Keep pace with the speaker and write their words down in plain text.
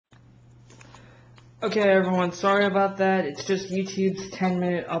Okay, everyone, sorry about that. It's just YouTube's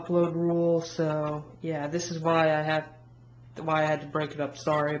 10-minute upload rule, so yeah, this is why I had to break it up.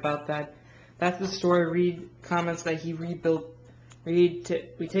 Sorry about that. That's the story. Reed comments that he rebuilt. We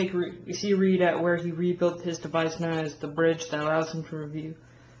see Reed at where he rebuilt his device known as the bridge that allows him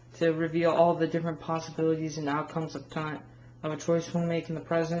to reveal all the different possibilities and outcomes of a choice we'll make in the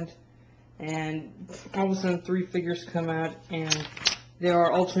present. And all of a sudden, three figures come out, and there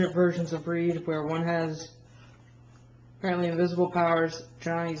are alternate versions of Reed, where one has apparently invisible powers,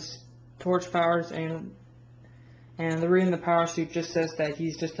 Johnny's torch powers, and the Reed in the power suit just says that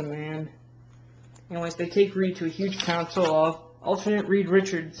he's just a man. Anyways, they take Reed to a huge council of alternate Reed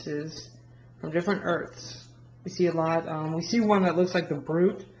Richardses from different Earths. We see a lot. We see one that looks like the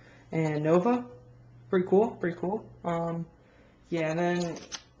Brute and Nova. Pretty cool. Yeah, and then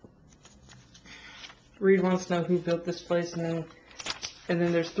Reed wants to know who built this place, and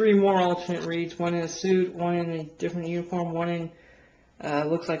then there's three more alternate Reeds, one in a suit, one in a different uniform, one in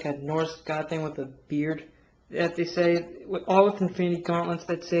looks like a Norse god thing with a beard. That they say, all with Infinity Gauntlets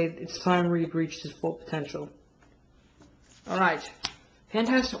that say it's time Reed reached his full potential. Alright,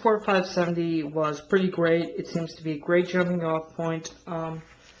 Fantastic Four 570 was pretty great. It seems to be a great jumping off point.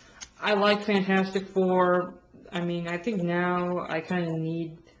 I like Fantastic Four. I mean, I think now I kind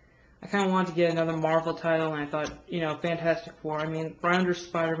of want to get another Marvel title, and I thought, Fantastic Four. I mean, right under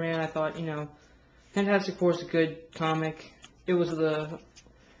Spider-Man, I thought, Fantastic Four is a good comic. It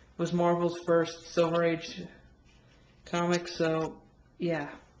was Marvel's first Silver Age comic, so yeah.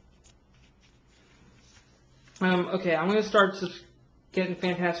 Okay, I'm gonna start getting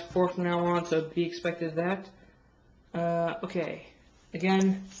Fantastic Four from now on, so be expected of that. Okay,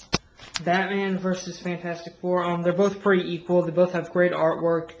 again, Batman versus Fantastic Four. They're both pretty equal. They both have great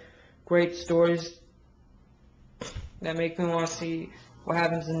artwork, great stories that make me want to see what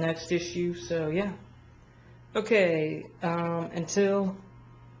happens in the next issue. So yeah. Okay. Until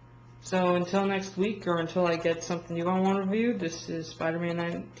next week, or until I get something new I want to review. This is Spider-Man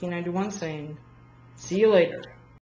 1991 saying, see you later.